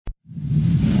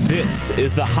This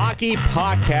is the Hockey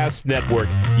Podcast Network,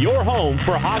 your home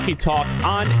for hockey talk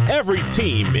on every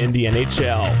team in the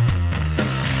NHL.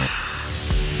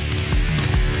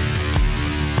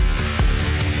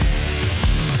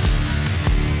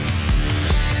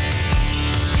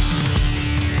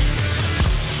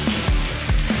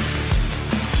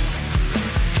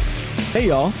 Hey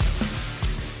y'all,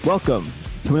 welcome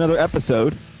to another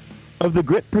episode of the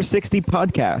Grit per 60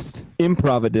 podcast,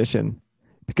 Improv Edition,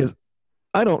 because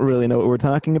I don't really know what we're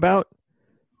talking about.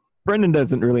 Brendan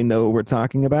doesn't really know what we're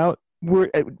talking about.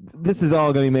 This is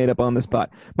all going to be made up on the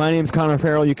spot. My name's Connor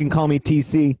Farrell. You can call me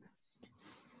TC,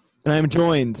 and I'm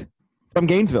joined from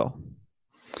Gainesville.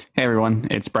 Hey everyone,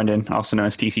 it's Brendan, also known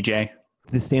as TCJ.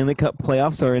 The Stanley Cup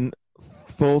playoffs are in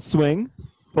full swing.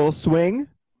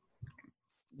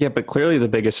 Yeah, but clearly the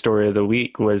biggest story of the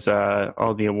week was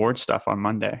all the award stuff on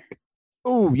Monday.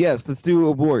 Oh, yes, let's do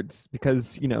awards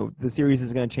because, you know, the series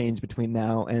is going to change between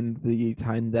now and the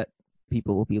time that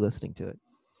people will be listening to it.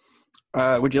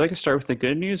 Would you like to start with the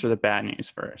good news or the bad news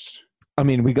first? I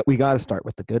mean, we got to start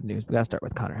with the good news. We got to start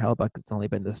with Connor Hellebuyck. It's only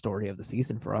been the story of the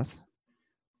season for us.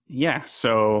 Yeah,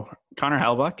 so Connor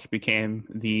Hellebuyck became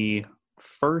the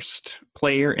first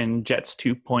player in Jets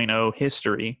 2.0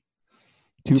 history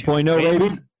 2.0,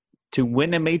 baby, to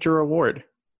win a major award.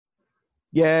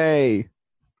 Yay.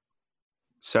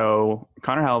 So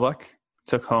Connor Hellebuyck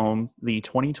took home the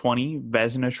 2020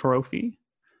 Vezina Trophy,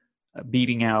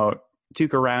 beating out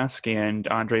Tuukka Rask and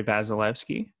Andrei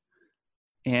Vasilevsky.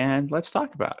 And let's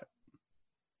talk about it.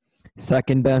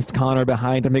 Second best Connor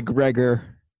behind McGregor.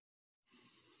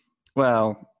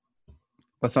 Well,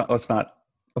 let's not talk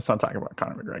about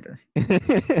Conor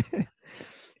McGregor.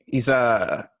 He's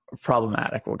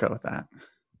problematic. We'll go with that.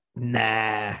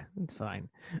 Nah, it's fine.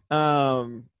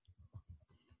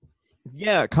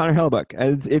 Yeah, Connor Hellebuyck.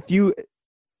 As if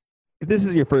this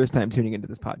is your first time tuning into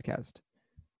this podcast,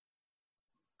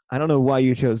 I don't know why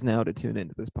you chose now to tune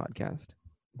into this podcast.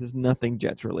 There's nothing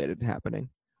Jets related happening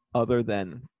other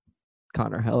than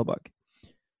Connor Hellebuyck.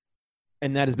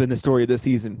 And that has been the story of this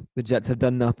season. The Jets have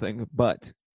done nothing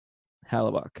but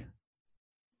Hellebuyck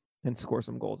and score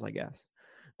some goals, I guess.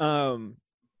 So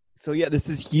yeah, this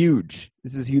is huge.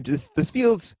 This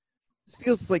feels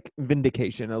like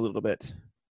vindication a little bit.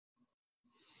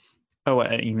 Oh,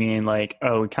 you mean we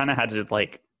kind of had to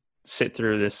sit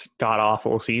through this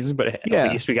god-awful season, but at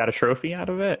least we got a trophy out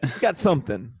of it? We got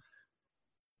something.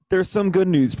 There's some good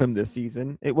news from this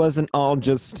season. It wasn't all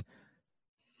just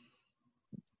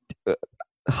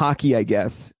hockey, I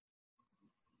guess.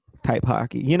 Type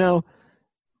hockey, you know?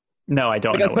 No, I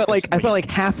don't know. I felt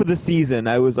like half of the season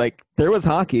I was like, there was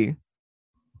hockey.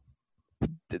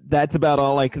 That's about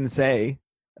all I can say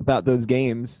about those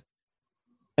games.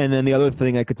 And then the other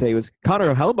thing I could say was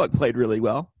Connor Hellebuyck played really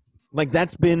well.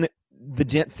 That's been the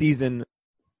Jets season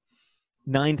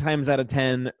 9 times out of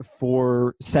 10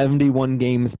 for 71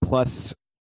 games plus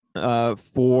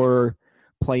 4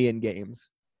 play-in games.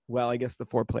 Well, I guess the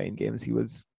 4 play-in games he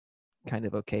was kind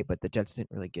of okay, but the Jets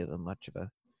didn't really give him much of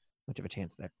a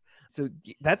chance there. So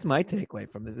that's my takeaway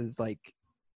from this.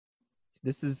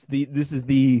 This is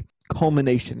the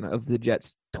culmination of the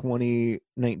Jets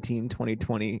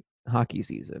 2019-2020 hockey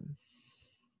season,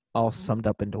 all summed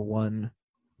up into one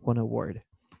award.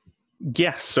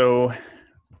 Yeah, so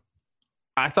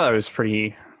I thought it was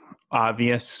pretty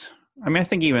obvious. I mean, I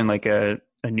think even a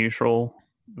neutral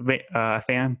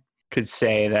fan could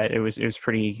say that it was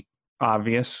pretty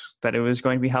obvious that it was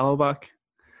going to be Hellebuyck.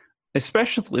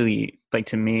 Especially,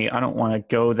 to me, I don't want to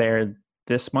go there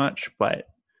this much, but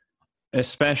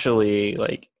especially,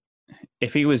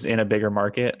 if he was in a bigger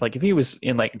market, if he was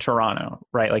in, Toronto,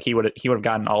 right? He would have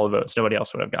gotten all the votes. Nobody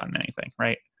else would have gotten anything,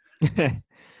 right?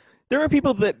 There are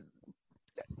people that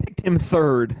picked him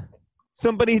third.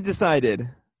 Somebody decided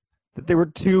that there were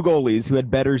 2 goalies who had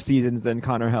better seasons than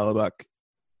Connor Hellebuyck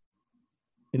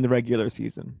in the regular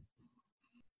season.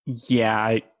 Yeah,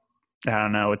 I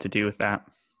don't know what to do with that.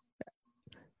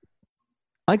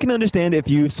 I can understand if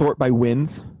you sort by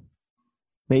wins,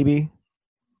 maybe.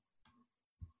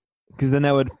 Because then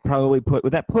that would probably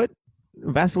would that put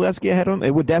Vasilevsky ahead of him?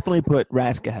 It would definitely put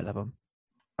Rask ahead of him.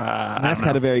 Rask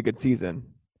had a very good season.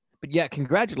 But yeah,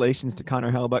 congratulations to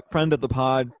Connor Hellebuyck, friend of the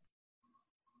pod.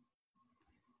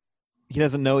 He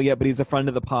doesn't know it yet, but he's a friend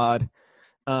of the pod.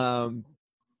 Connor,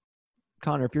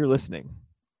 if you're listening,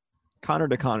 Connor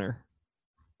to Connor,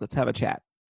 let's have a chat.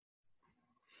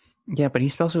 Yeah, but he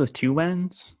spells it with 2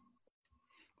 N's.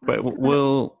 But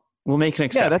we'll make an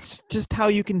exception. Yeah, that's just how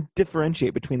you can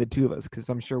differentiate between the two of us, because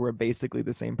I'm sure we're basically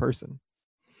the same person.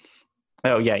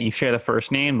 Oh, yeah, you share the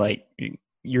first name.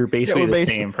 you're basically the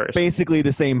same person. Basically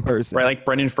the same person. Right, like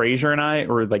Brendan Fraser and I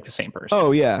were like the same person.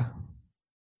 Oh, yeah.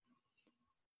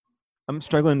 I'm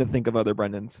struggling to think of other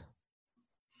Brendans.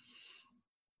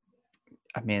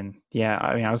 I mean,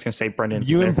 I was going to say Brendan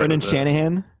You Smith and Brendan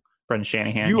Shanahan? Brendan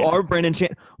Shanahan. You are Brendan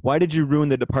Shanahan. Why did you ruin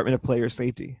the Department of Player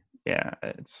Safety? Yeah,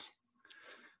 it's,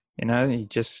 you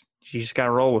just got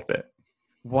to roll with it.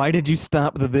 Why did you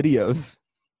stop the videos?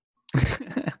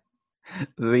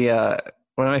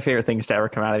 One of my favorite things to ever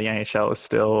come out of the NHL is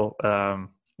still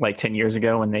like 10 years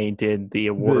ago when they did the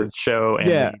awards show and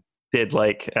they did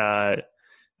like I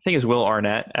think it was Will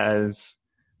Arnett as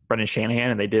Brendan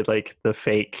Shanahan, and they did like the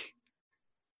fake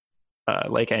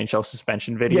like NHL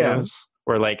suspension videos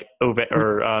where like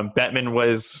Bettman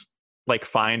was like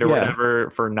fined or whatever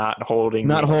for not holding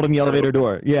the elevator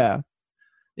door. Yeah.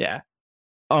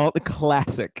 Oh, the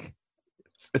classic.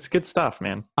 It's good stuff,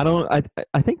 man. I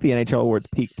think the NHL awards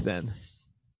peaked then.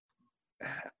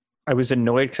 I was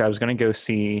annoyed because I was going to go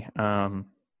see how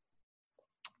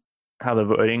the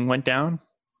voting went down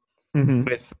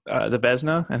with the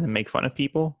Vezina and then make fun of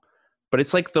people. But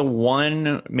it's like the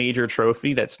one major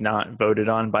trophy that's not voted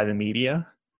on by the media.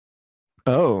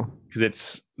 Oh. Because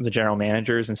it's the general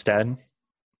managers instead.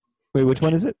 Wait, which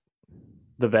one is it?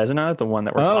 The Vezina, the one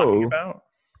that we're talking about.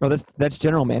 Oh, that's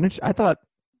general manager? I thought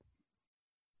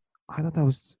that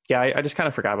was... Yeah, I just kind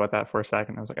of forgot about that for a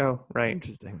second. I was like, oh, right.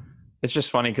 Interesting. It's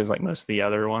just funny because like most of the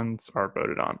other ones are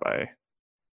voted on by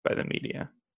the media.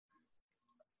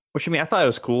 Which, I mean, I thought it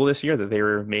was cool this year that they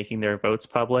were making their votes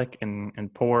public,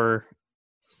 and poor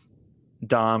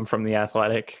Dom from The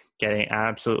Athletic getting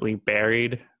absolutely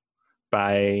buried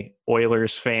by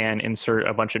Oilers fan insert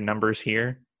a bunch of numbers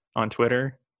here on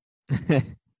Twitter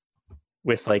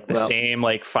with like the same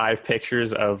like 5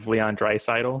 pictures of Leon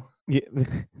Draisaitl. Yeah,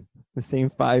 the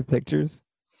same 5 pictures.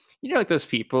 Like those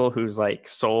people whose like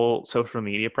sole social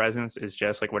media presence is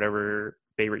just like whatever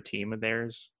favorite team of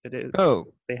theirs it is. Oh,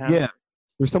 they have. Yeah.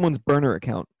 Or someone's burner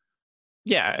account.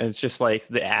 Yeah, it's just like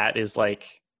the @ is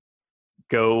like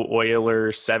Go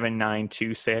Oilers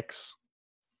 7926.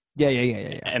 Yeah.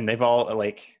 And they've all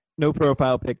like no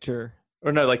profile picture.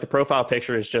 Or no, like the profile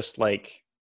picture is just like,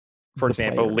 for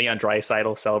example, player. Leon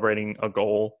Draisaitl celebrating a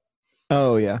goal.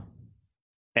 Oh yeah.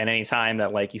 And anytime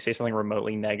that like you say something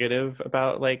remotely negative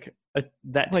about like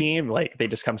that team, like they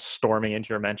just come storming into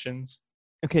your mentions.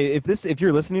 Okay, if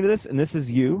you're listening to this and this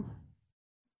is you,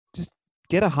 just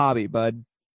get a hobby, bud.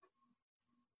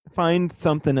 Find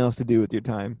something else to do with your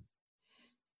time.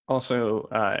 Also,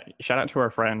 shout out to our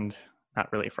friend,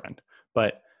 not really a friend,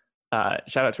 but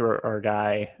shout out to our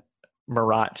guy,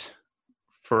 Marat,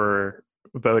 for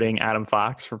voting Adam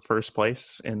Fox for first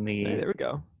place in the there we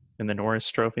go. In the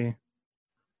Norris Trophy.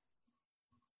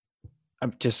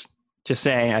 I'm just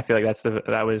saying, I feel like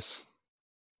that was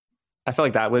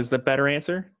the better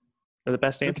answer or the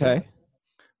best answer. Okay.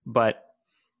 But,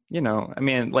 I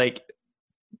mean, like,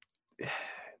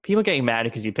 people getting mad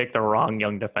because you picked the wrong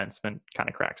young defenseman kind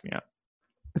of cracks me up.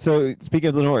 So, speaking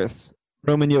of the Norris,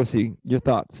 Roman Josi, your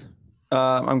thoughts?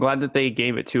 I'm glad that they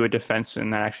gave it to a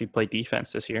defenseman that actually played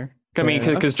defense this year. I mean,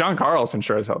 because John Carlson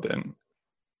sure as hell didn't.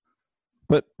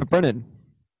 But Brennan.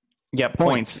 Yeah,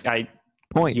 points.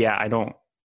 Points. Yeah, I don't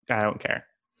care.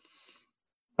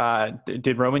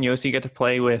 Did Roman Josi get to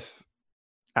play with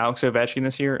Alex Ovechkin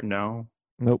this year? No.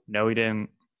 Nope. No, he didn't.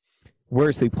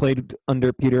 Worse, he played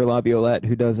under Peter Laviolette,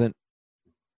 who doesn't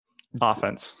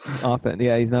offense.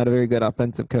 Yeah, he's not a very good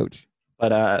offensive coach.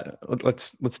 But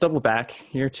let's double back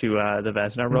here to the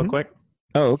Vezina real quick.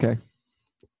 Oh, okay.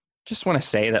 Just want to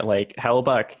say that like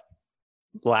Hellbuck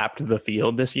lapped the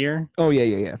field this year. Oh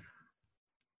yeah.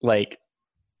 Like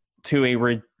to a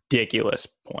ridiculous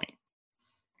point.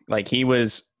 Like he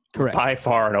was by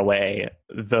far and away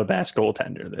the best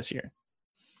goaltender this year.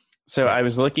 So I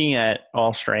was looking at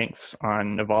all strengths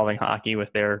on Evolving Hockey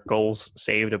with their goals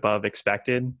saved above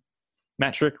expected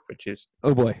metric, which is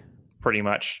pretty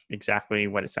much exactly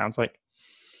what it sounds like.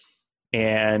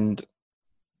 And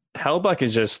Hellbuck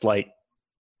is just like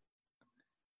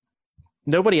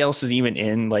nobody else is even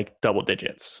in like double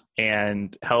digits,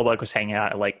 and Hellbuck was hanging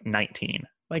out at like 19.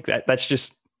 Like that's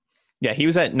just he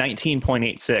was at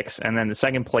 19.86, and then the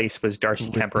second place was Darcy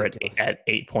Kemper at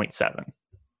 8.7.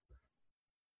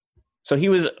 So he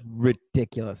was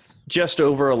ridiculous. Just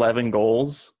over 11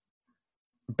 goals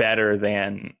better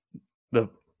than the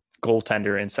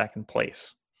goaltender in second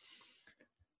place.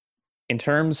 In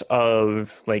terms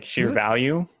of like sheer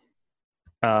value,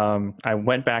 I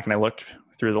went back and I looked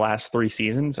through the last 3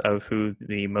 seasons of who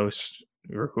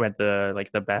had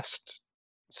the best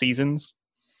seasons.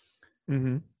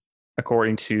 Mm-hmm.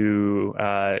 According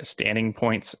to standing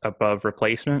points above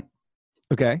replacement.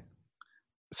 Okay.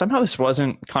 Somehow this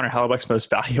wasn't Connor Hellebuck's most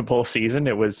valuable season.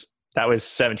 That was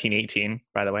 17-18,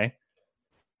 by the way.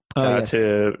 Shout out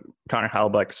to Connor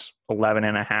Hellebuck's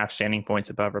 11.5 standing points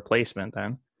above replacement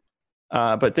then.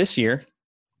 But this year,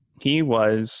 he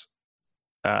was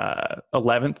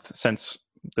 11th since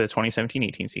the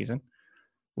 2017-18 season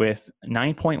with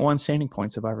 9.1 standing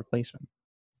points above replacement.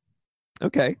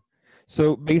 Okay.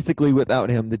 So basically without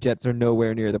him, the Jets are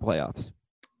nowhere near the playoffs.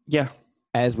 Yeah.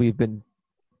 As we've been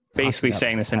basically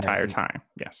saying this entire time.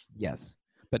 Yes. Yes.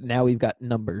 But now we've got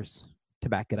numbers to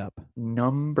back it up.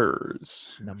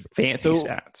 Numbers. Fancy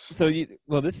stats. So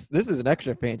this is an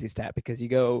extra fancy stat because you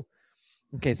go,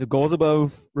 okay, so goals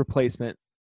above replacement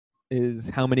is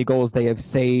how many goals they have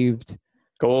saved.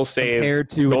 Goals saved. Compared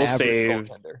to goals an average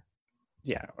saved. goaltender.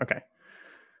 Yeah, okay.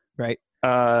 Right.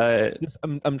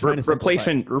 I'm trying to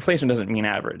replacement doesn't mean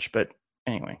average, but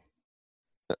anyway.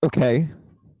 Okay.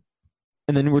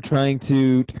 And then we're trying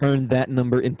to turn that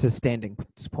number into standing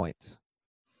points.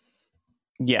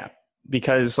 Yeah,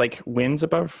 because like wins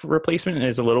above replacement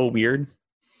is a little weird,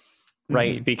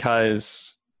 right? Mm-hmm.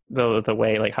 Because the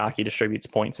way like hockey distributes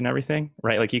points and everything,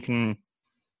 right? Like you can,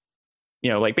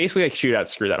 like basically like shootouts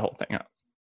screw that whole thing up.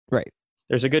 Right.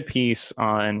 There's a good piece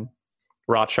on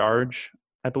Raw Charge,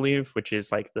 I believe, which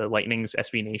is like the Lightning's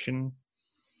SB Nation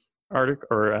article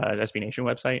or SB Nation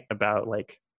website about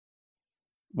like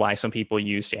why some people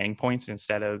use standing points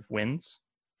instead of wins.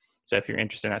 So if you're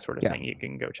interested in that sort of thing, you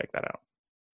can go check that out.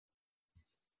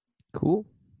 Cool.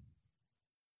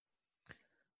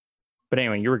 But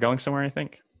anyway, you were going somewhere, I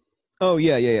think. Oh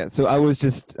yeah. So I was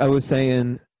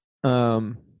saying,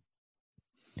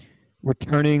 we're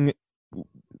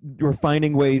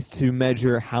finding ways to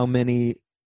measure how many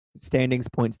standings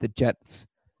points the Jets,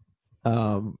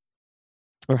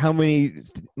 or how many,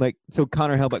 like, so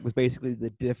Connor Hellebuck was basically the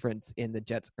difference in the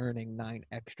Jets earning 9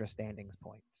 extra standings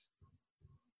points.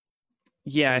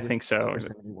 Yeah, I think so.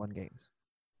 71 games.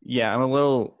 Yeah, I'm a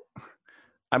little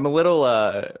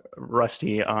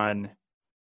rusty on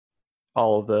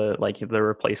all of the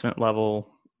replacement level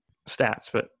stats,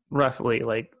 but roughly,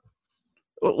 like,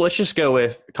 let's just go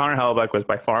with Connor Hellebuck was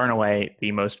by far and away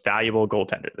the most valuable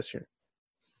goaltender this year.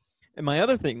 And my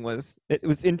other thing was, it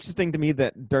was interesting to me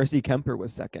that Darcy Kemper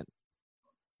was second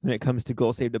when it comes to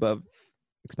goal saved above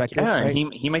expected. Yeah, right?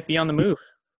 he might be on the move.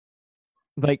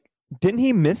 Like, didn't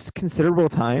he miss considerable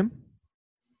time?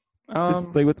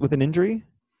 With an injury?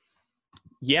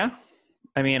 Yeah,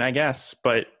 I mean, I guess,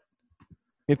 but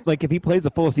if he plays a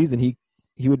full season, he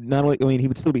would not only. I mean, he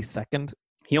would still be second.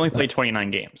 He only played 29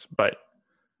 games, but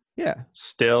yeah,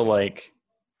 still, like,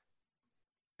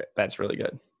 that's really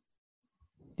good.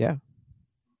 Yeah.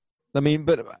 I mean,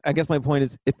 but I guess my point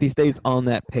is, if he stays on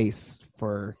that pace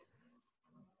for,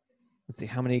 let's see,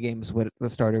 how many games would the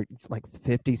starter, like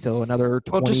 50, so another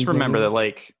 20 Well, just remember games? that,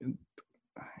 like,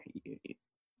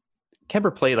 Kemper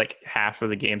played, like, half of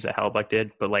the games that Hellebuck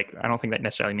did, but, like, I don't think that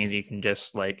necessarily means you can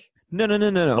just, like, No.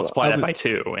 multiply that by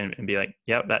 2 and be like,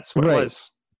 yep, that's what it was.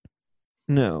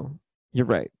 No, you're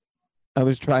right. I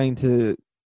was trying to,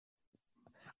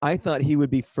 I thought he would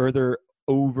be further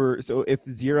over. So if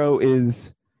 0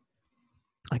 is,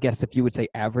 I guess if you would say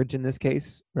average in this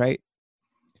case, right?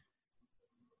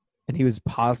 And he was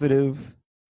positive,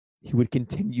 he would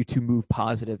continue to move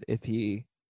positive if he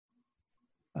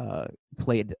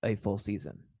played a full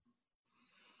season.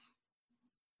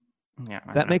 Yeah.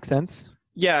 Does that make sense?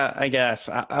 Yeah, I guess.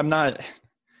 I'm not,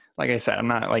 like I said, I'm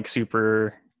not like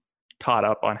super caught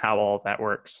up on how all of that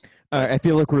works. All right, I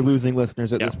feel like we're losing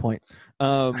listeners at this point.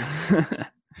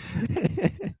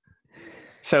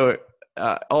 So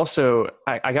also,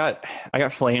 I got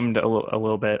flamed a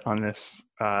little bit on this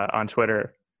on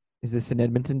Twitter. Is this an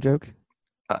Edmonton joke?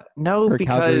 No,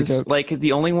 because like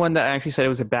the only one that actually said it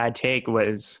was a bad take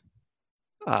was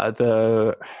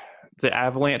the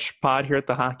Avalanche pod here at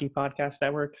the Hockey Podcast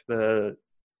Network, the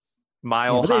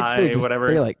Mile High,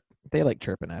 whatever. They like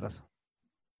chirping at us.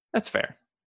 That's fair,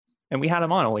 and we had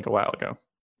them on like a while ago.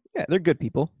 Yeah, they're good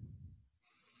people.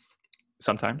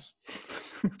 Sometimes.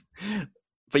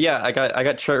 But yeah, I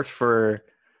got chirped for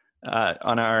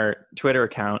on our Twitter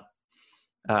account.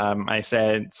 I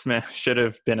said Smith should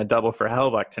have been a double for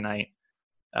Hellebuck tonight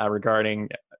regarding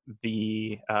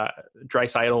the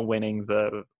Draisaitl winning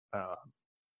the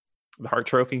Hart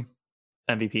Trophy,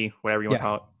 MVP, whatever you want to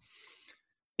call it.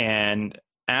 And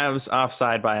Avs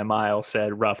offside by a mile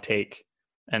said rough take.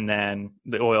 And then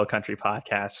the Oil Country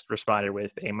podcast responded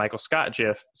with a Michael Scott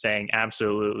gif saying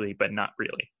absolutely, but not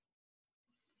really.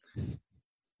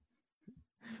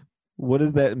 What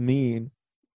does that mean?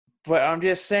 But I'm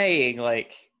just saying,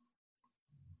 like,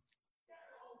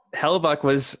 Hellebuck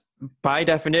was by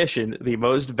definition, the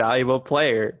most valuable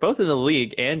player, both in the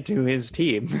league and to his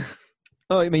team.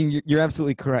 Oh, I mean, you're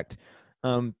absolutely correct.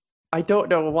 I don't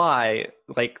know why.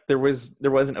 Like there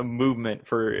wasn't a movement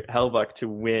for Hellbuck to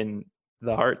win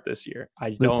the Hart this year.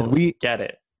 I don't get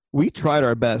it. We tried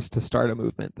our best to start a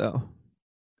movement, though.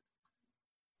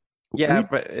 Yeah,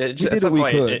 but at some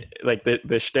point,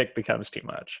 the shtick becomes too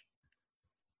much.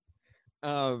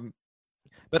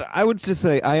 But I would just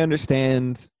say I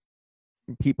understand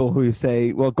people who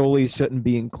say, well, goalies shouldn't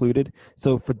be included.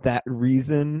 So for that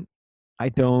reason, I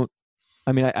don't.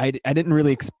 I mean, I didn't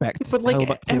really expect. But like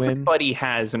Hellbuck to everybody win.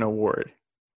 has an award.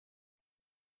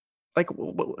 Like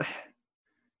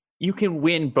you can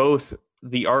win both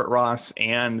the Art Ross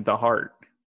and the Hart.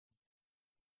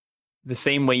 The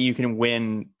same way you can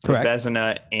win the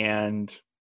Vezina and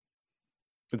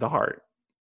the Hart.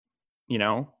 You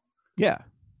know? Yeah.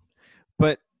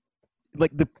 But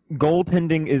like the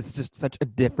goaltending is just such a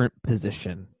different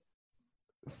position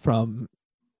from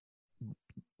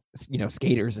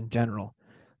skaters in general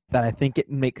that I think it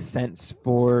makes sense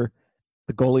for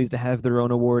the goalies to have their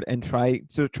own award and trying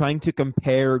to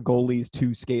compare goalies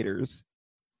to skaters.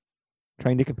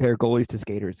 Trying to compare goalies to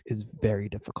skaters is very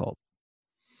difficult.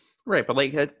 Right, but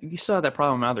like you saw that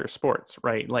problem in other sports,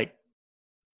 right? Like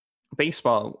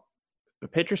baseball,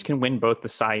 pitchers can win both the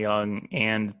Cy Young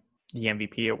and the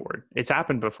MVP award. It's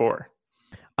happened before.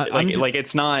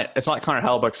 It's not Connor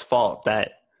Hellbuck's fault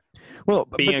that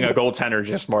being a goaltender is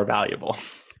just more valuable.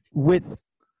 With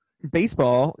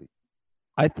baseball,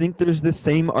 I think there's the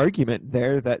same argument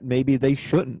there that maybe they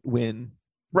shouldn't win.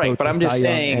 Right, but I'm just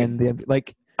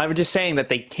saying that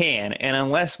they can, and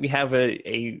unless we have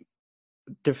a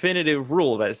definitive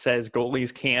rule that says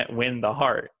goalies can't win the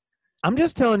Hart. I'm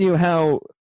just telling you how,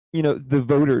 the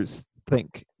voters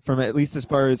think, from at least as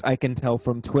far as I can tell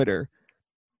from Twitter.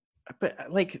 But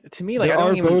to me, there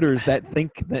are voters that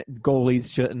think that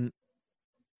goalies shouldn't.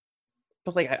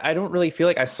 But I don't really feel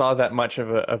like I saw that much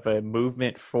of a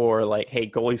movement for hey,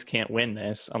 goalies can't win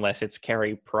this unless it's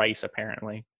Carey Price,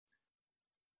 apparently.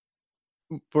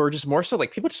 Or just more so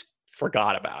people just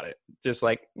forgot about it. Just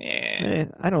I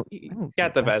don't he's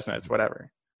got the Vezina, it's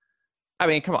whatever. I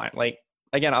mean, come on.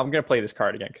 Again, I'm going to play this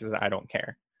card again because I don't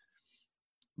care.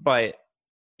 But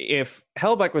if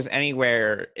Hellbuck was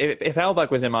anywhere, if Hellbuck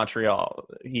was in Montreal,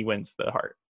 he wins the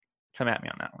Hart. Come at me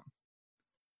on that one.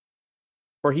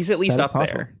 Or he's at least up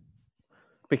there.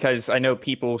 Because I know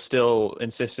people still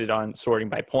insisted on sorting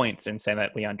by points and saying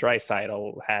that Leon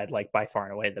Draisaitl had by far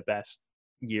and away the best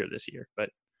year this year. But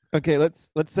okay,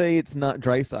 let's say it's not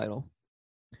Draisaitl.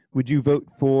 Would you vote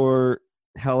for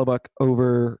Hellbuck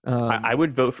over? I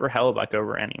would vote for Hellbuck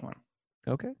over anyone.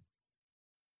 Okay.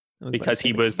 Because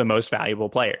he was the most valuable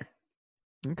player.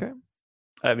 Okay.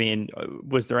 I mean,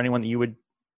 was there anyone that you would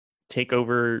take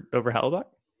over Hellbuck?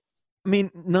 I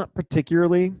mean, not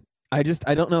particularly. I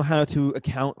don't know how to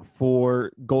account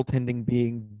for goaltending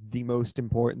being the most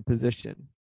important position.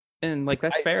 And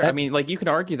that's fair. I mean, you could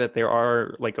argue that there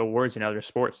are awards in other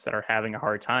sports that are having a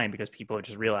hard time because people have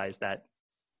just realized that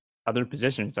other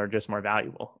positions are just more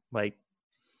valuable.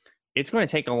 It's going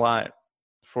to take a lot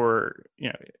for,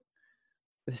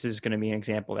 this is going to be an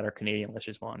example that our Canadian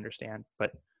listeners will understand,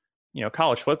 but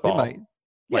college football. They might.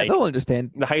 Yeah, they'll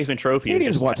understand. The Heisman Trophy.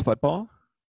 Canadians watch football.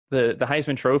 The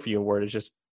Heisman Trophy award has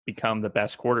just become the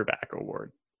best quarterback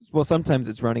award. Well, sometimes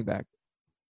it's running back.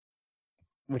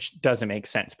 Which doesn't make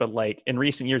sense. But in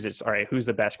recent years, it's all right, who's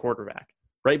the best quarterback?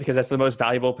 Right? Because that's the most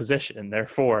valuable position.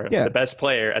 Therefore, the best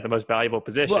player at the most valuable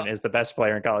position is the best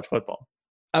player in college football.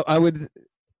 I would,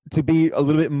 to be a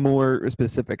little bit more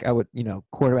specific, I would,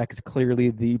 quarterback is clearly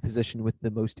the position with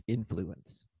the most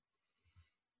influence.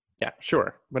 Yeah,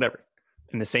 sure. Whatever.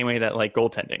 In the same way that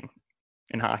goaltending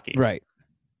in hockey. Right.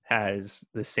 Has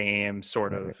the same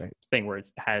sort of thing where it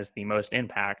has the most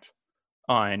impact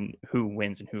on who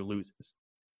wins and who loses.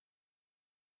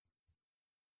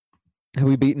 Have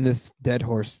we beaten this dead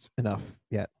horse enough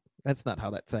yet? That's not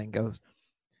how that saying goes.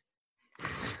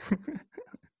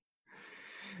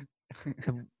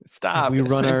 Stop.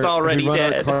 It's already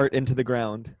dead. Our cart into the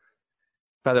ground.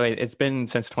 By the way, it's been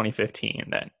since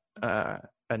 2015 that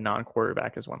a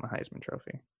non-quarterback has won the Heisman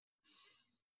Trophy.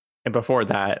 And before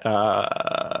that,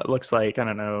 looks like,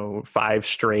 5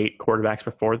 straight quarterbacks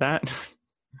before that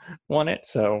won it.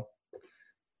 So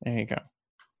there you go.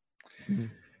 Mm-hmm.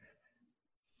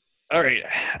 All right.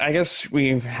 I guess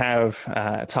we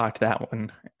have talked that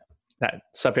one. That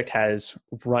subject has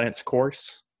run its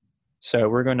course. So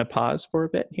we're going to pause for a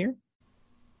bit here.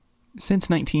 Since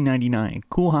 1999,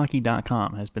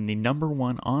 CoolHockey.com has been the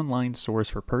 #1 online source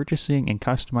for purchasing and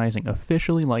customizing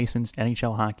officially licensed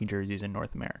NHL hockey jerseys in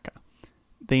North America.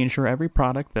 They ensure every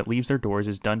product that leaves their doors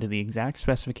is done to the exact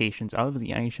specifications of the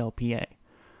NHLPA.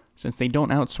 Since they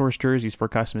don't outsource jerseys for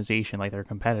customization like their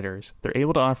competitors, they're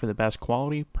able to offer the best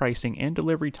quality, pricing, and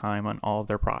delivery time on all of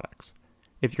their products.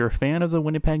 If you're a fan of the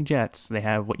Winnipeg Jets, they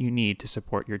have what you need to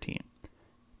support your team.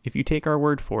 If you take our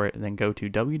word for it, then go to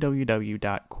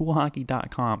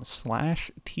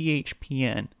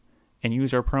www.coolhockey.com/THPN and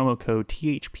use our promo code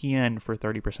THPN for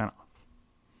 30% off.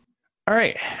 All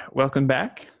right, welcome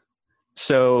back.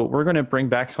 So we're going to bring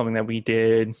back something that we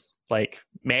did like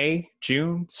May,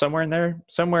 June, somewhere in there,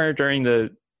 somewhere during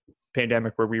the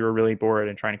pandemic where we were really bored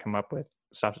and trying to come up with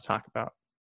stuff to talk about.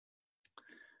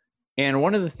 And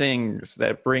one of the things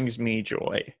that brings me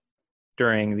joy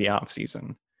during the off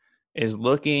season is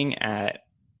looking at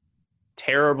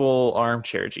terrible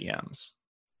armchair GMs,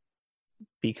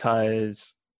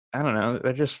 because I don't know,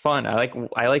 they're just fun.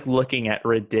 I like looking at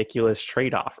ridiculous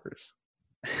trade offers.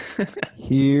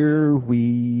 Here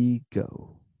we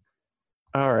go.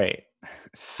 All right.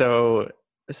 So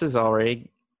this is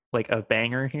already like a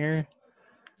banger here.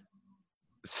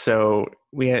 So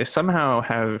we somehow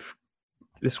have,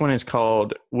 this one is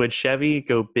called Would Chevy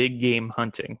Go Big Game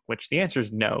Hunting? Which the answer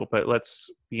is no, but let's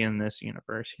be in this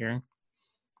universe here.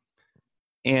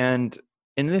 And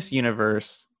in this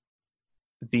universe,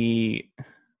 the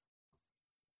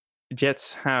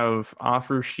Jets have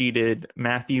offer sheeted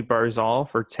Matthew Barzal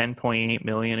for $10.8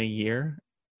 million a year.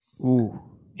 Ooh.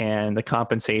 And the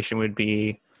compensation would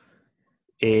be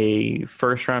a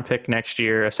first round pick next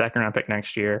year, a second round pick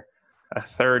next year, a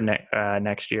third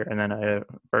next year, and then a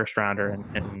first rounder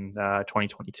in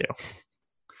 2022.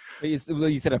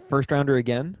 You said a first rounder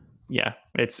again? Yeah,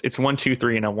 it's 1, 2,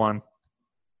 3, and a 1.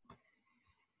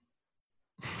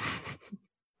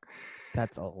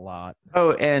 That's a lot.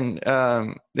 Oh, and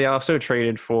they also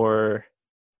traded for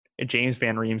James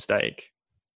Van Riemsdyk,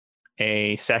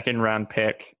 a second round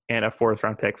pick and a fourth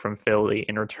round pick from Philly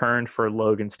in return for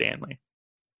Logan Stanley.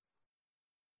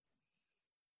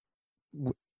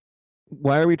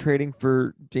 Why are we trading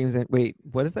for James? Wait,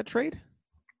 what is that trade?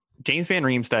 James Van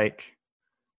Riemsdyk,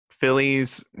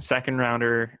 Philly's second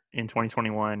rounder in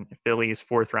 2021, Philly's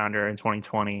fourth rounder in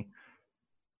 2020,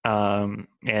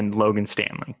 and Logan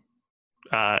Stanley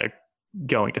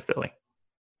going to Philly.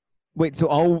 Wait, so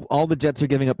all the Jets are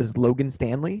giving up is Logan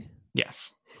Stanley?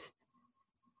 Yes.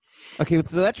 Okay,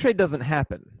 so that trade doesn't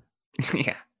happen.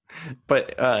 Yeah.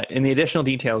 But in the additional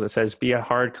details, it says be a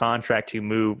hard contract to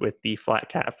move with the flat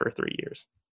cap for 3 years.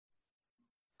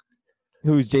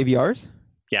 Who's JVR's?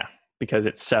 Yeah, because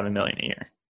it's $7 million a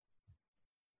year.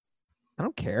 I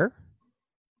don't care.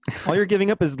 All you're giving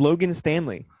up is Logan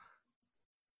Stanley.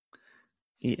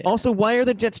 Yeah. Also, why are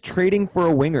the Jets trading for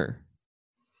a winger?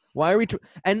 Why are we?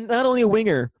 And not only a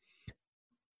winger,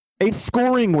 a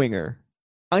scoring winger.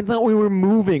 I thought we were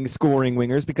moving scoring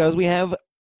wingers because we have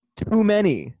too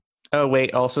many. Oh,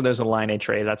 wait. Also, there's a line A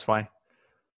trade. That's why.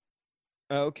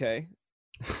 Okay.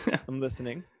 I'm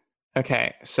listening.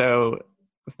 Okay. So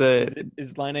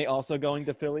Is Line A also going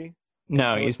to Philly?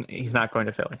 No, he's not going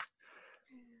to Philly.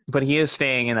 But he is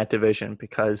staying in that division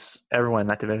because everyone in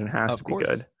that division has to be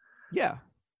good. Yeah.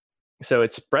 So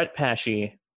it's Brett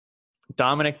Pesce,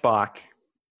 Dominic Bach,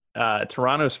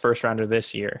 Toronto's first rounder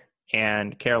this year,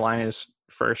 and Carolina's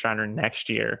first rounder next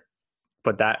year.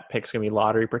 But that pick's going to be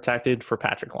lottery protected for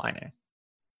Patrick Laine.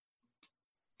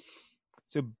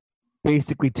 So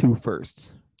basically 2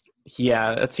 firsts.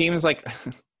 Yeah, that seems like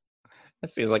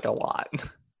a lot. It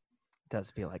does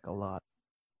feel like a lot.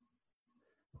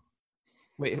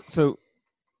 Wait, so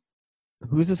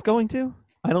who's this going to?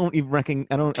 I don't even reckon.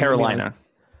 Carolina.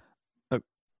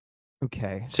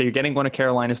 Okay. So you're getting one of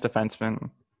Carolina's defensemen,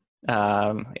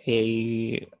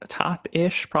 a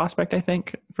top-ish prospect, I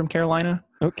think, from Carolina.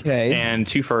 Okay. And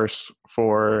 2 firsts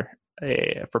for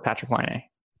Patrick Laine.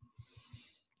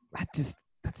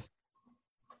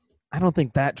 I don't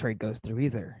think that trade goes through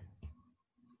either.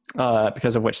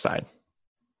 Because of which side?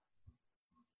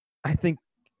 I think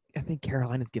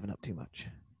Carolina's given up too much.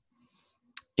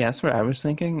 Yeah, that's what I was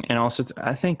thinking. And also,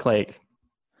 I think I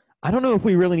don't know if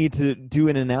we really need to do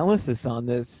an analysis on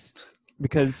this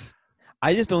because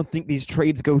I just don't think these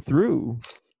trades go through.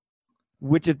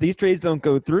 Which, if these trades don't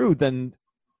go through, then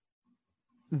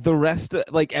the rest,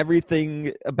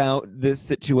 everything about this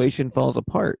situation falls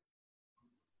apart.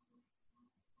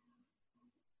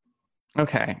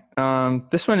 Okay.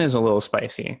 This one is a little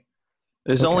spicy.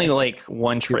 There's only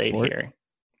one trade here.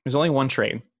 There's only one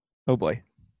trade. Oh boy.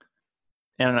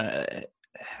 And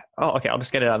okay, I'll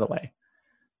just get it out of the way.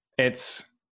 It's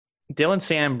Dylan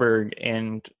Sandberg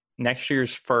and next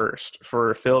year's first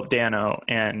for Philip Dano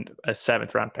and a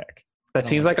 7th round pick. That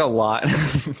seems like a lot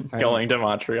I going to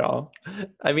Montreal.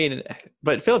 I mean,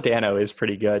 but Phil Dano is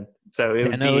pretty good. So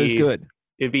Dano is good.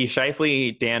 It'd be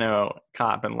Scheifele, Dano,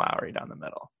 Kopp, and Lowry down the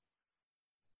middle.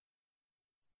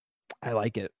 I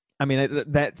like it. I mean,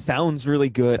 that sounds really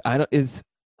good. I don't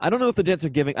know if the Jets are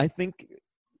giving.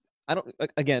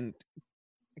 Again,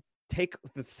 take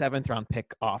the 7th round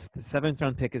pick off. The 7th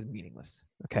round pick is meaningless.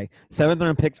 Okay, 7th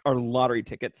round picks are lottery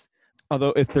tickets.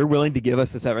 Although if they're willing to give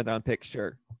us a 7th round pick,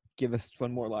 sure, give us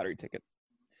one more lottery ticket.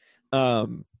 But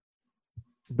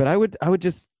I would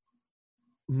just.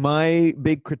 My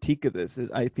big critique of this is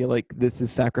I feel like this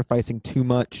is sacrificing too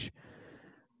much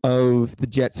of the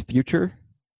Jets' future.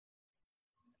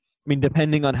 I mean,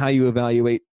 depending on how you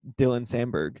evaluate Dylan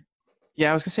Sandberg.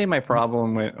 Yeah, I was gonna say my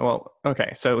problem with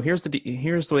okay, so here's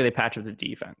the way they patch up the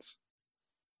defense,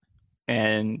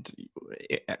 and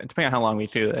depending on how long we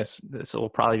do this will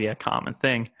probably be a common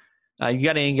thing. You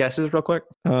got any guesses, real quick?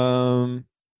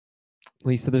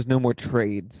 Lisa, there's no more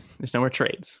trades. There's no more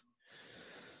trades.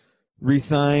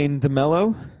 Resign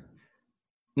DeMello?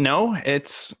 No,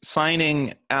 it's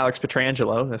signing Alex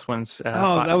Pietrangelo. This one's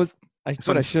I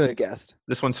should have guessed.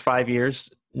 This one's 5 years,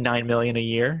 $9 million a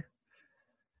year.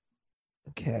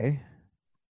 Okay.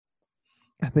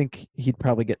 I think he'd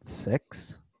probably get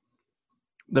 6.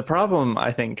 The problem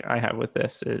I think I have with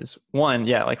this is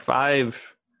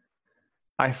 5.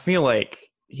 I feel like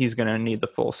he's going to need the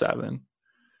full 7,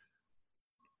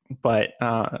 but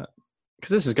because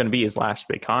this is going to be his last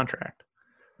big contract.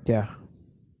 Yeah.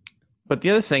 But the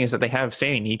other thing is that they have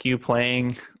Sami Niku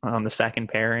playing on the second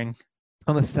pairing.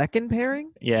 On the second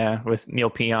pairing? Yeah, with Neil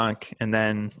Pionk, and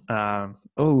then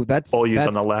that's Bolyu's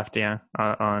on the left. Yeah,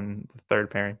 on the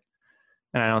third pairing,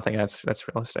 and I don't think that's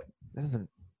realistic. That doesn't.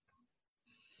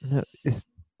 No,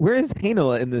 where is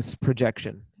Heinola in this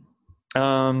projection?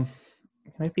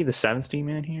 Might be the 7th team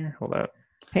man here. Hold up.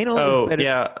 Heinola is better.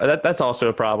 Yeah, that's also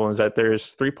a problem. Is that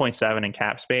there's 3.7 in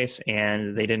cap space,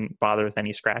 and they didn't bother with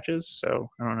any scratches. So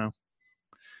I don't know.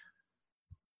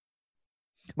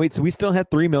 Wait, so we still have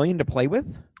 $3 million to play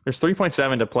with? There's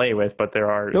 3.7 to play with, but there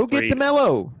are get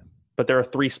DeMello. But there are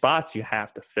 3 spots you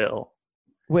have to fill.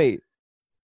 Wait.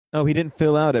 Oh, he didn't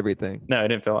fill out everything. No, he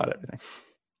didn't fill out everything.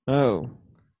 Oh.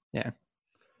 Yeah.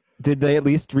 Did they at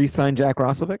least re-sign Jack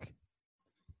Roslovic?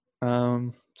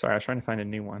 Sorry, I was trying to find a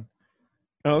new one.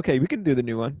 Oh, okay. We can do the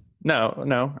new one.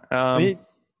 No.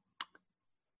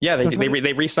 Yeah,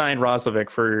 they re-signed Roslovic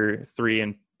for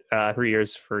 3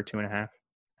 years for 2.5.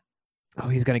 Oh,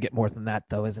 he's going to get more than that,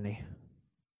 though, isn't he?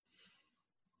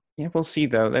 Yeah, we'll see,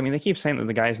 though. I mean, they keep saying that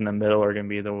the guys in the middle are going to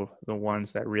be the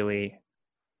ones that really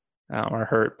are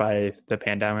hurt by the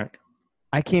pandemic.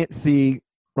 I can't see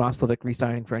Roslovic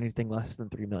re-signing for anything less than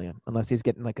 $3 million, unless he's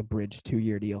getting like a bridge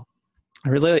 2-year deal. I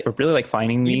really like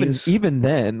finding these. Even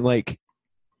then, like,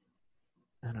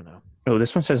 I don't know. Oh,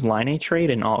 this one says line A trade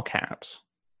in all caps.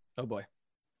 Oh boy,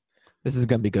 this is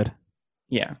going to be good.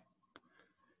 Yeah.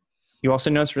 You also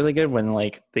know it's really good when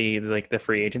the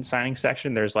free agent signing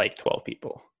section, there's like 12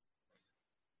 people.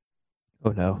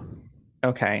 Oh no.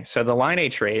 Okay, so the line A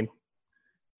trade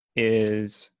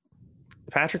is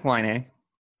Patrick Line A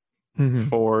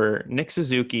for Nick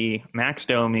Suzuki, Max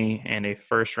Domi, and a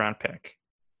first-round pick.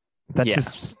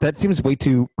 That seems way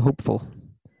too hopeful.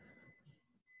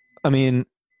 I mean,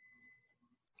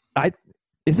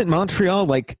 isn't Montreal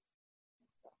like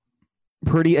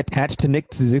pretty attached to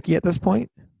Nick Suzuki at this point?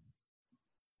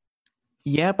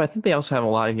 Yeah, but I think they also have a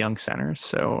lot of young centers,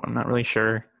 so I'm not really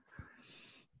sure.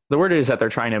 The word is that they're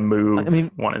trying to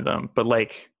move one of them, but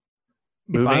like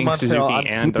moving Montreal, Suzuki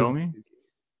and Domi.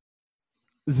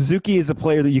 Suzuki is a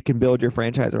player that you can build your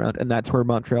franchise around, and that's where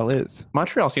Montreal is.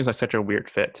 Montreal seems like such a weird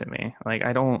fit to me. Like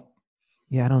I don't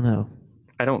know.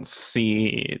 I don't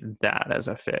see that as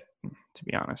a fit, to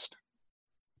be honest.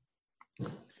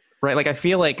 Right, like I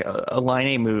feel like a line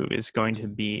A move is going to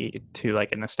be to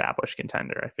like an established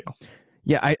contender. I feel.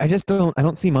 Yeah, I just don't. I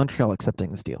don't see Montreal accepting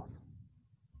this deal.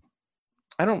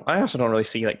 I also don't really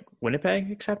see like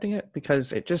Winnipeg accepting it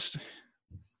because it just.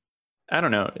 I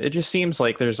don't know. It just seems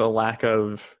like there's a lack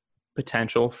of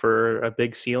potential for a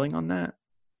big ceiling on that.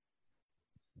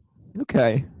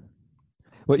 Okay.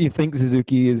 What do you think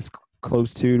Suzuki is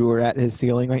close to or at his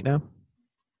ceiling right now?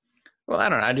 Well, I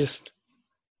don't know.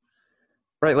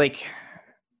 Right, like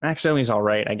Max Domi's all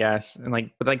right, I guess, and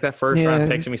but that first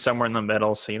round pick's gonna be somewhere in the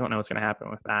middle, so you don't know what's gonna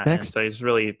happen with that. And so he's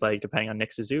really like depending on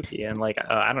Nick Suzuki, and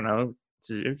I don't know,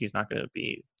 Suzuki's not gonna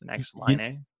be the next line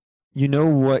A. You know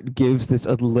what gives this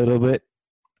a little bit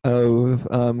of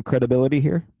credibility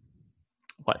here?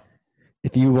 What?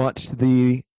 If you watched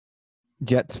the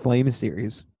Jets Flames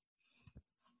series,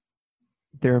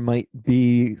 there might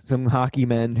be some hockey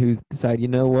men who decide, you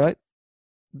know what?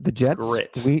 The Jets,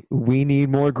 Grit. we need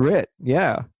more grit.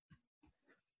 Yeah.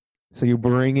 So you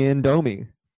bring in Domi.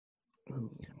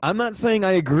 I'm not saying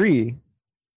I agree.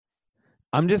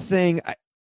 I'm just saying I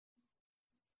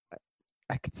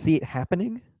could see it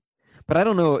happening, but I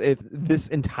don't know if this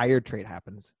entire trade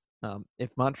happens. If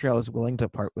Montreal is willing to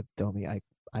part with Domi, I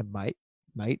might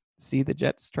see the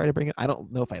Jets try to bring it. I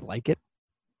don't know if I like it,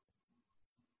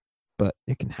 but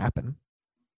it can happen.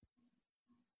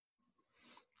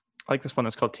 I like this one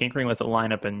that's called Tinkering with the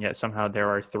Lineup, and yet somehow there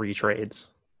are 3 trades.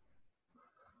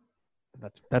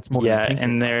 That's more Yeah, than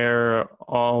tinkering. and they're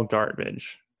all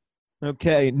garbage.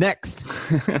 Okay, next.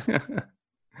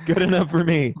 Good enough for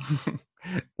me.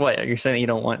 What, you're saying that you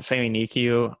don't want Sami Niku?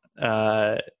 You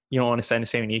don't want to send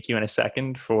Sami Niku in a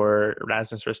second for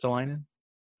Rasmus Ristolainen?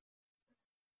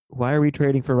 Why are we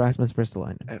trading for Rasmus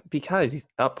Ristolainen? Because he's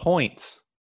up points.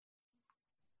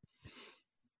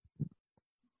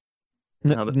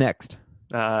 Next.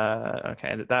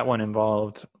 Okay, that one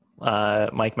involved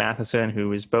Mike Matheson,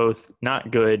 who is both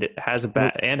not good, has a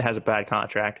bad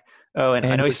contract. Oh, and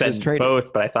I know he said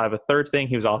both, but I thought of a third thing.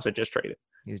 He was also just traded.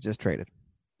 He was just traded.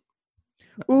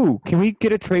 Ooh, can we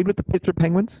get a trade with the Pittsburgh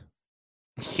Penguins?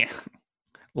 Yeah.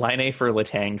 Line for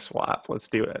Letang swap. Let's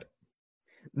do it.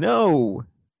 No.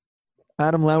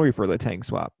 Adam Lowry for Letang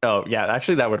swap. Oh, yeah.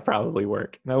 Actually, that would probably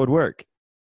work. That would work.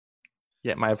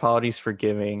 Yeah, my apologies for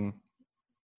giving...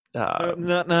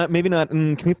 maybe not.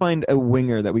 Can we find a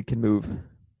winger that we can move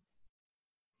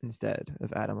instead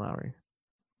of Adam Lowry?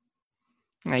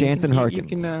 Jansen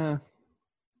Harkins.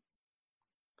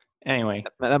 Anyway.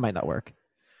 That might not work.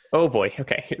 Oh, boy.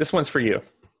 Okay. This one's for you.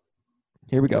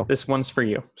 Here we go. This one's for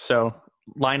you. So,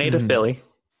 Line to Philly.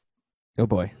 Oh,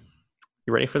 boy.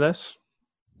 You ready for this?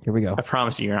 Here we go. I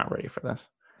promise you, you're not ready for this.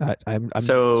 I'm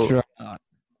so, sure I'm not.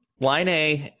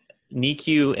 Line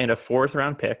Niku, and a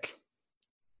 4th-round pick.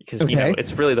 Because,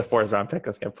 it's really the 4th-round pick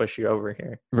that's going to push you over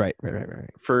here. Right.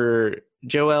 For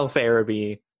Joel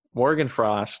Farabee, Morgan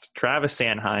Frost, Travis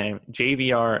Sanheim,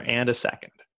 JVR, and a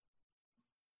second.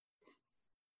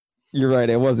 You're right.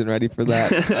 I wasn't ready for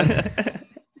that.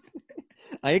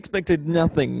 I expected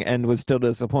nothing and was still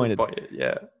disappointed.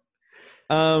 Yeah.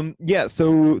 Yeah,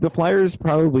 so the Flyers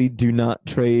probably do not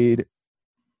trade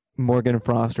Morgan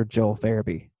Frost or Joel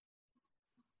Farabee.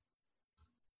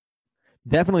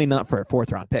 Definitely not for a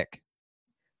 4th-round pick.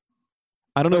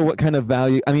 I don't know what kind of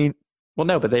value. I mean, well,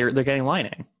 no, but they're getting Line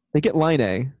A. They get Line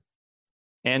A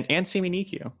and Sami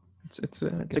Niku. It's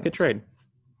a good trade.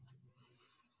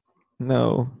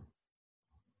 No.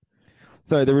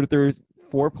 Sorry, there was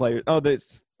 4 players. Oh,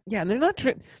 and they're not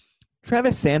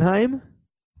Travis Sanheim.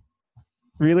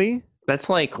 Really? That's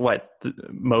like what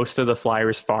most of the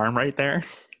Flyers farm right there.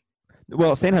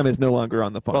 Well, Sanheim is no longer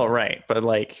on the farm. Well, right, but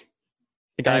like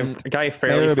a guy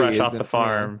fairly fresh off the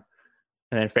farm,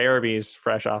 and then Farabee's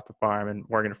fresh off the farm, and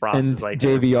Morgan Frost is like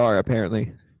JVR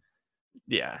apparently.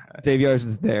 Yeah, JVR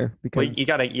is there because you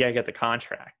gotta get the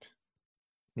contract.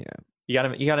 Yeah,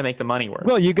 you gotta make the money work.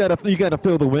 Well, you gotta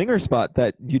fill the winger spot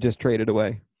that you just traded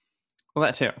away. Well,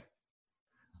 that too.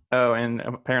 Oh, and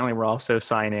apparently we're also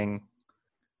signing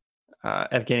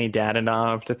Evgeny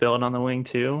Dadonov to fill in on the wing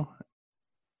too.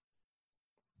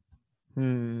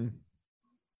 I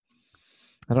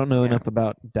don't know enough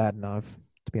about Dadonov,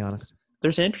 to be honest.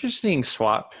 There's an interesting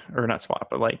swap, or not swap,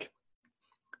 but like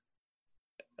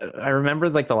I remember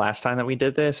like the last time that we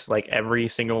did this, like every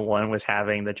single one was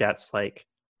having the Jets like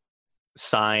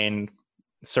sign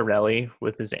Cirelli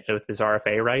with his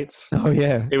RFA rights. Oh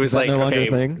yeah, it was like no okay,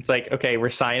 it's like okay, we're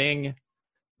signing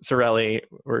Cirelli,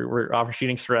 we're offer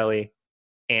shooting Cirelli,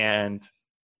 and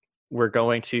we're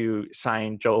going to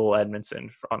sign Joel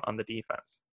Edmondson on the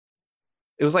defense.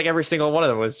 It was like every single one of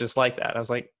them was just like that. I was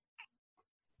like,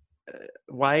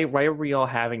 why are we all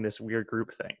having this weird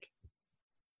group think?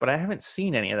 But I haven't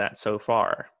seen any of that so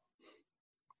far.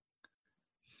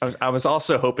 I was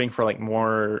also hoping for like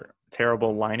more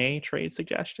terrible Line A trade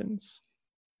suggestions.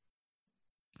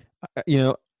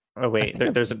 Oh wait,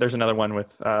 there's another one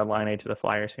with Line A to the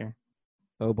Flyers here.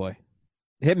 Oh boy,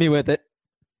 hit me with it.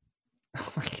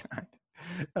 Oh my god.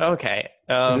 Okay.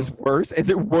 Is this worse? Is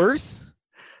it worse?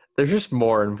 There's just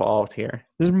more involved here.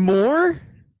 There's more?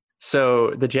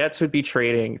 So the Jets would be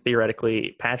trading,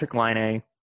 theoretically, Patrick Laine,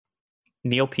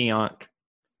 Neil Pionk,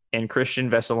 and Christian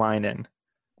Vesalainen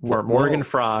for Morgan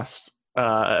Frost,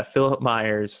 Philip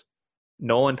Myers,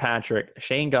 Nolan Patrick,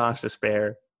 Shane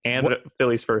Gostisbehere, and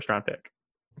Philly's 1st-round pick.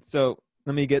 So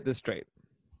let me get this straight.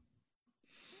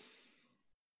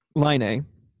 Laine.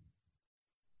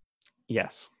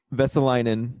 Yes.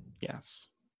 Vesalainen. Yes.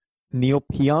 Neil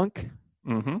Pionk.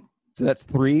 Mm-hmm. So that's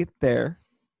 3 there.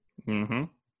 Mm-hmm.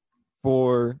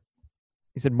 For,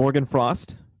 you said Morgan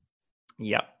Frost.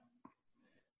 Yep.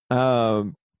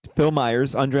 Phil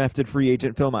Myers, undrafted free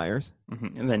agent Phil Myers.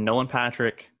 Mm-hmm. And then Nolan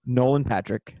Patrick,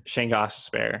 Shane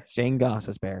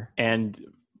Gostisbehere, and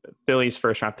Philly's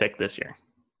first round pick this year.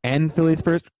 and Philly's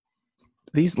first.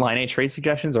 These line A trade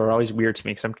suggestions are always weird to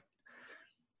me because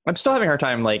I'm still having a hard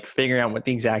time like figuring out what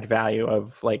the exact value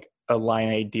of like a line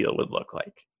A deal would look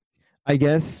like. I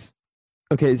guess.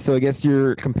 Okay, so I guess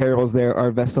your comparables there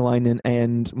are Vesalainen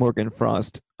and Morgan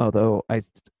Frost. Although I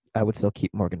would still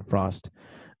keep Morgan Frost,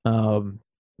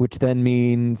 which then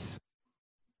means.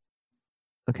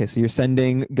 Okay, so you're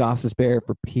sending Gostisbehere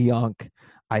for Pionk.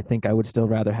 I think I would still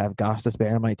rather have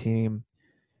Gostisbehere on my team.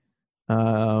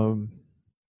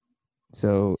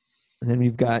 So and then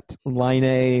we've got line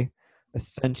A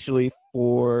essentially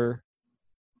for.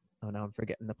 Oh, now I'm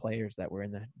forgetting the players that were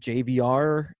in the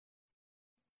JVR.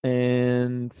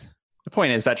 And The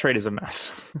point is that trade is a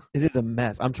mess. it is a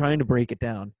mess. I'm trying to break it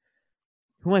down.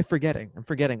 Who am I forgetting? I'm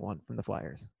forgetting one from the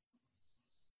Flyers.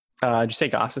 Did you say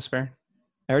Gostisbehere?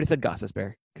 I already said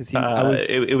Gostisbehere because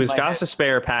it was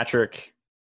Gostisbehere, Patrick.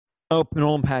 Oh,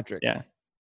 Nolan Patrick. Yeah.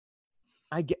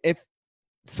 I get if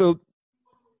so.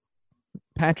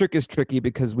 Patrick is tricky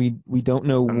because we don't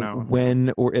know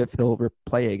when or if he'll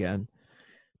play again.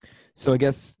 So I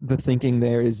guess the thinking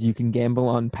there is you can gamble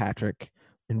on Patrick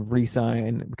and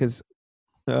re-sign because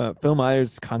Phil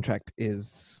Myers' contract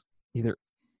is either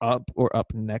up or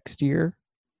up next year.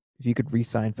 If you could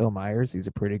re-sign Phil Myers, he's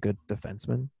a pretty good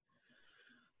defenseman.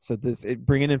 So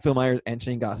bringing in Phil Myers and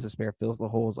Shane Gostisbehere fills the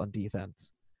holes on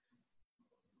defense.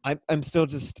 I'm still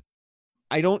just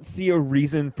I don't see a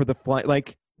reason for the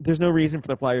there's no reason for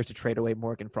the Flyers to trade away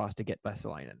Morgan Frost to get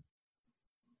Vesalainen.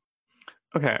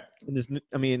 Okay.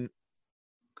 And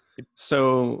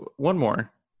so one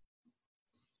more.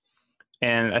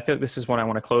 And I feel like this is one I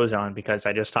want to close on because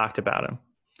I just talked about him.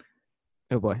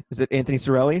 Oh boy, is it Anthony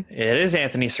Cirelli? It is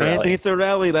Anthony Cirelli. Anthony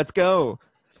Cirelli, let's go.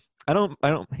 I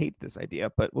don't hate this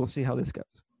idea, but we'll see how this goes.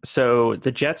 So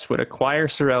the Jets would acquire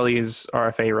Cirelli's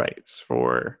RFA rights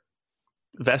for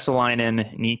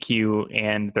Vesalainen, Niku,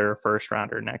 and their first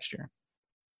rounder next year.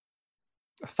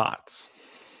 Thoughts?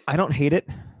 I don't hate it.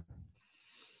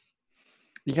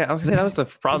 Yeah, I was gonna say that was the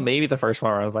problem. Maybe the first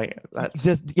one where I was like, "That's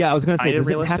I was gonna say, does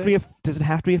it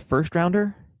have to be a first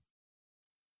rounder?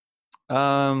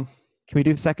 Can we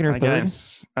do second or third?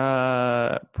 Guess,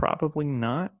 probably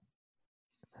not.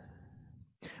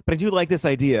 But I do like this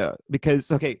idea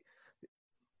because I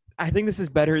think this is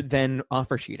better than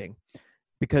offer sheeting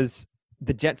because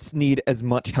the Jets need as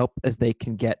much help as they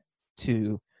can get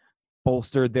to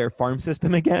bolster their farm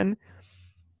system again.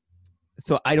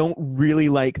 So I don't really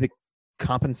like the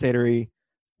compensatory.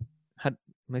 I'm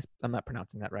not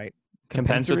pronouncing that right.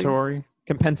 Compensatory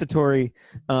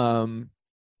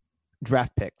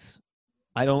draft picks.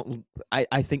 I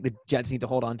think the Jets need to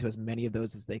hold on to as many of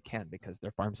those as they can because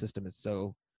their farm system is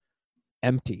so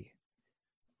empty,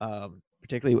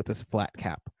 particularly with this flat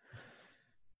cap.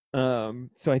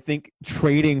 So I think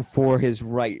trading for his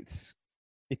rights,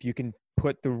 if you can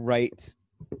put the right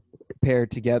pair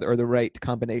together or the right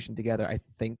combination together, I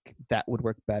think that would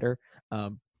work better.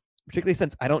 Particularly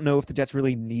since I don't know if the Jets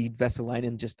really need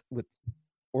Vesalainen just with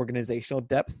organizational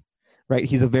depth, right?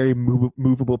 He's a very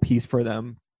movable piece for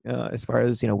them as far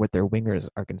as, what their wingers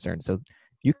are concerned. So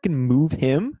you can move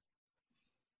him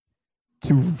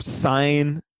to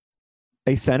sign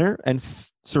a center and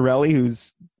Cirelli, who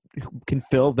can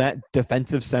fill that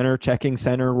defensive center, checking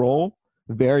center role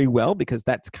very well because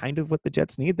that's kind of what the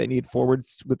Jets need. They need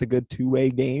forwards with a good two-way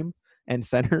game and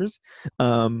centers.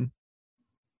 I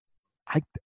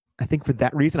think for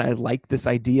that reason, I like this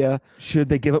idea. Should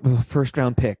they give up a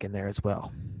first-round pick in there as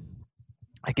well?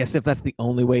 I guess if that's the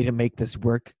only way to make this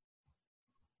work,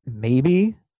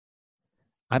 maybe.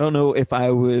 I don't know if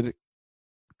I would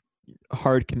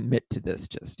hard commit to this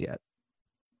just yet.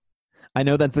 I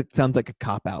know that sounds like a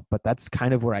cop-out, but that's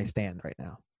kind of where I stand right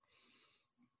now.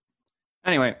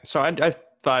 Anyway, so I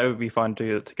thought it would be fun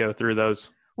to go through those.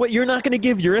 What, you're not going to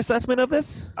give your assessment of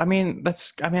this? I kind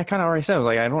of already said, I was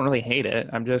like, I don't really hate it.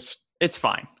 It's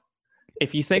fine.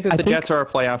 If you think that the Jets are a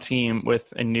playoff team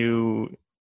with a new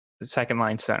second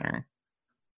line center,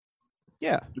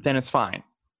 yeah, then it's fine.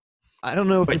 I don't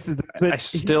know if this is I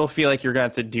still feel like you're going to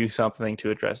have to do something to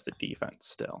address the defense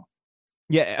still.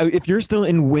 Yeah, if you're still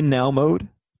in win now mode,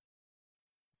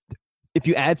 if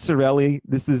you add Cirelli,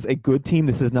 this is a good team.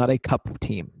 This is not a cup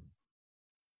team.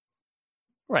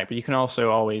 Right, but you can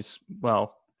also always, you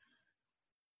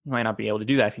might not be able to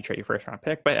do that if you trade your first round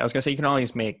pick, but I was going to say you can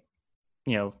always make,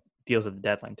 deals at the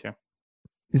deadline too.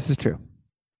 This is true.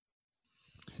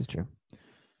 This is true.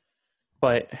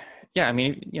 But yeah, I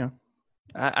mean,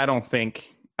 I don't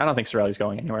think Cirelli's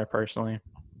going anywhere personally.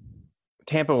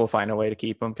 Tampa will find a way to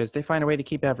keep him because they find a way to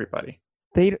keep everybody.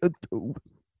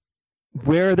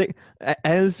 Where are they?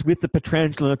 As with the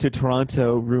Pietrangelo to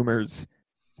Toronto rumors,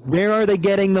 where are they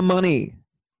getting the money?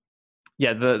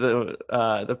 Yeah, the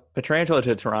Pietrangelo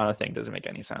to Toronto thing doesn't make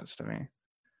any sense to me.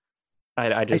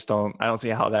 I don't see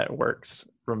how that works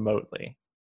remotely.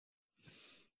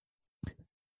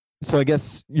 So I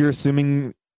guess you're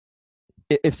assuming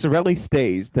if Cirelli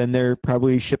stays, then they're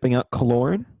probably shipping out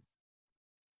Killorn?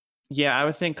 Yeah, I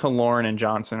would think Killorn and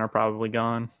Johnson are probably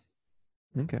gone.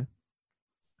 Okay.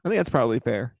 I think that's probably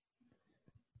fair.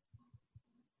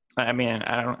 I mean,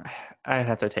 I'd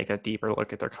have to take a deeper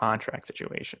look at their contract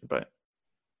situation, but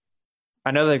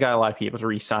I know they've got a lot of people to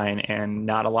re-sign and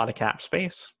not a lot of cap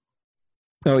space.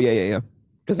 Oh, yeah.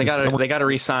 Because they got to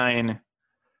re-sign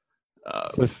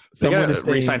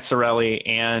re-sign Cirelli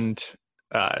and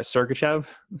Sergachev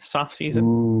this offseason.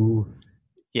 Ooh.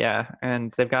 Yeah,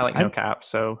 and they've got no cap,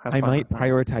 so I might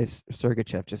prioritize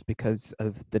Sergachev just because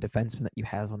of the defenseman that you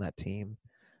have on that team.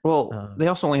 Well, they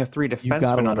also only have 3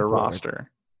 defensemen under roster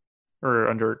or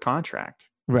under contract.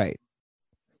 Right.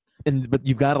 But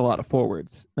you've got a lot of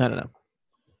forwards. I don't know.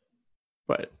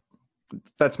 But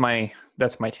that's my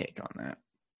take on that.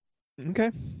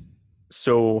 Okay.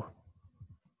 So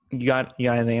you got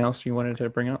anything else you wanted to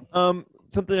bring up?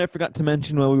 Something I forgot to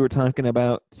mention while we were talking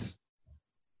about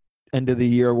end of the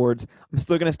year awards. I'm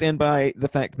still going to stand by the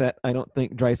fact that I don't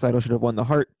think Draisaitl should have won the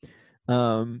Hart.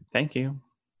 Thank you.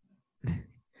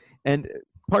 And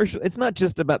it's not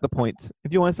just about the points.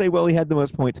 If you want to say, well, he had the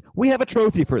most points, we have a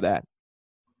trophy for that.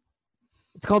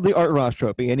 It's called the Art Ross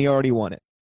Trophy, and he already won it.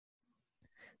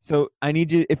 So I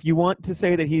need you, if you want to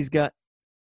say that he had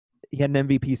an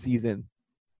MVP season,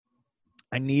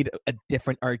 I need a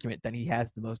different argument than he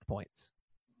has the most points.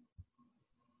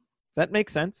 Does that make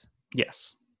sense?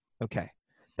 Yes. Okay.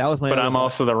 That was my. But I'm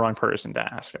also the wrong person to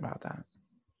ask about that.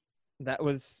 That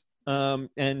was,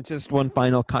 and just one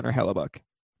final Connor Hellebuck,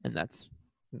 and that's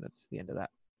the end of that.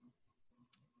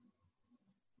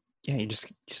 Yeah, you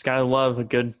just gotta love a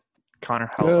good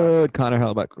Connor Hellebuck. Good Connor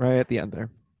Hellebuck, right at the end there.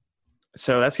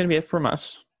 So that's gonna be it from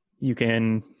us. You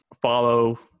can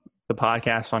follow the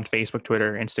podcast on Facebook,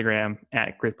 Twitter, Instagram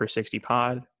at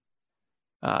GridPer60Pod.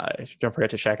 Don't forget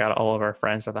to check out all of our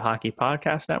friends at the Hockey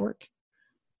Podcast Network.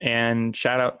 And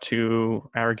shout out to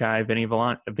our guy, Vinny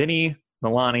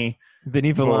Milani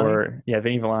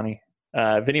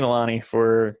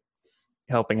for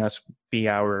helping us be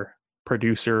our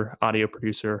audio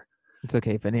producer. It's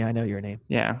okay, Vinny. I know your name.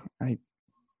 Yeah, I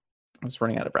was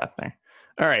running out of breath there.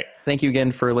 All right. Thank you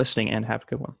again for listening and have a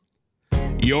good one.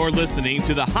 You're listening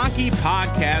to the Hockey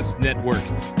Podcast Network,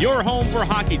 your home for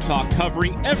hockey talk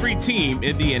covering every team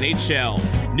in the NHL.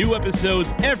 New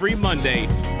episodes every Monday.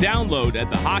 Download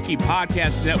at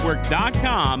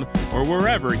thehockeypodcastnetwork.com or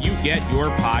wherever you get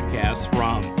your podcasts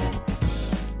from.